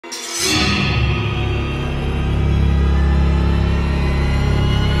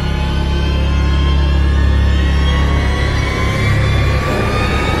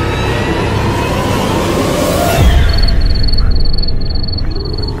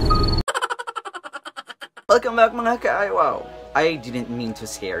Welcome back mga ka-wow! I didn't mean to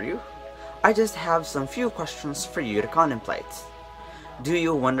scare you. I just have some few questions for you to contemplate. Do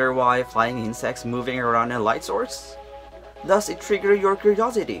you wonder why flying insects moving around a light source? Does it trigger your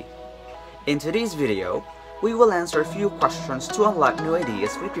curiosity? In today's video, we will answer a few questions to unlock new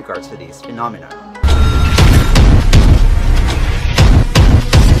ideas with regards to this phenomenon.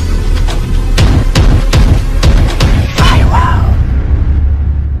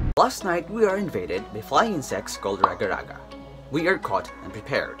 Last night, we are invaded by flying insects called Raga-raga. We are caught and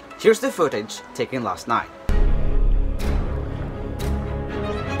prepared. Here's the footage taken last night.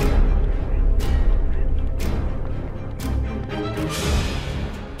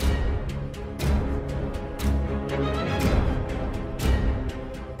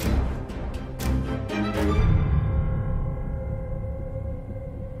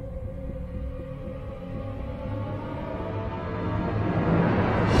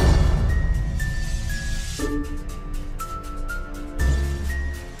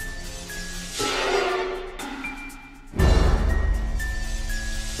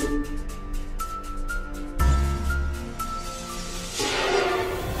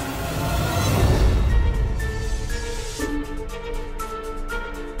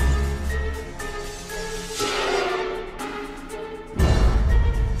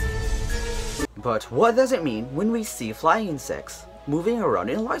 But what does it mean when we see flying insects moving around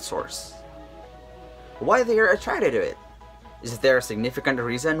in a light source? Why they are attracted to it? Is there a significant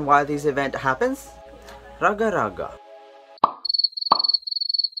reason why this event happens? Raga-raga.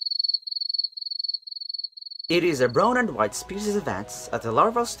 It is a brown and white species of ants at the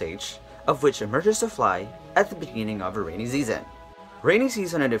larval stage, of which emerges to fly at the beginning of a rainy season. Rainy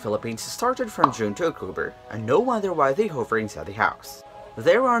season in the Philippines started from June to October, and no wonder why they hover inside the house.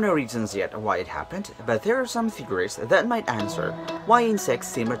 There are no reasons yet why it happened, but there are some theories that might answer why insects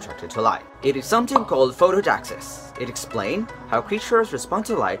seem attracted to light. It is something called phototaxis. It explains how creatures respond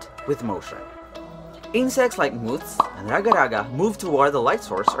to light with motion. Insects like moths and raga-raga move toward the light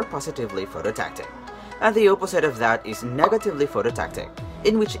source or positively phototactic. And the opposite of that is negatively phototactic,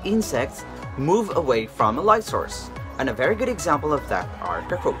 in which insects move away from a light source. And a very good example of that are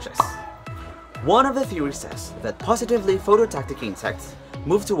cockroaches. One of the theories says that positively phototactic insects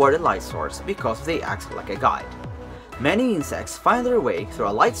move toward a light source because they act like a guide. Many insects find their way through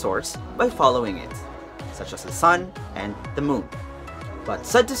a light source by following it, such as the sun and the moon. But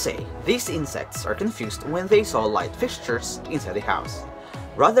sad to say, these insects are confused when they saw light fixtures inside the house.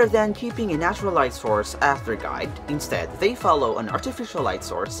 Rather than keeping a natural light source as their guide, instead they follow an artificial light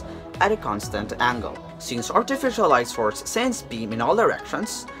source at a constant angle. Since artificial light source sends beam in all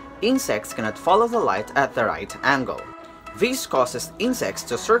directions, insects cannot follow the light at the right angle. This causes insects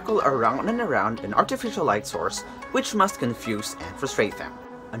to circle around and around an artificial light source, which must confuse and frustrate them.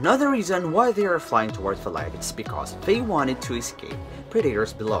 Another reason why they are flying towards the light is because they wanted to escape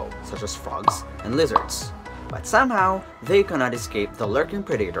predators below, such as frogs and lizards. But somehow, they cannot escape the lurking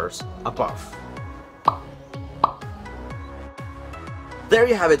predators above. There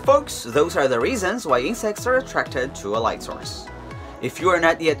you have it, folks! Those are the reasons why insects are attracted to a light source. If you are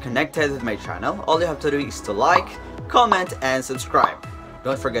not yet connected with my channel, all you have to do is to like, comment, and subscribe.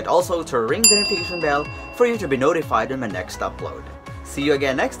 Don't forget also to ring the notification bell for you to be notified on my next upload. See you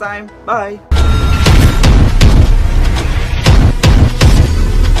again next time. Bye!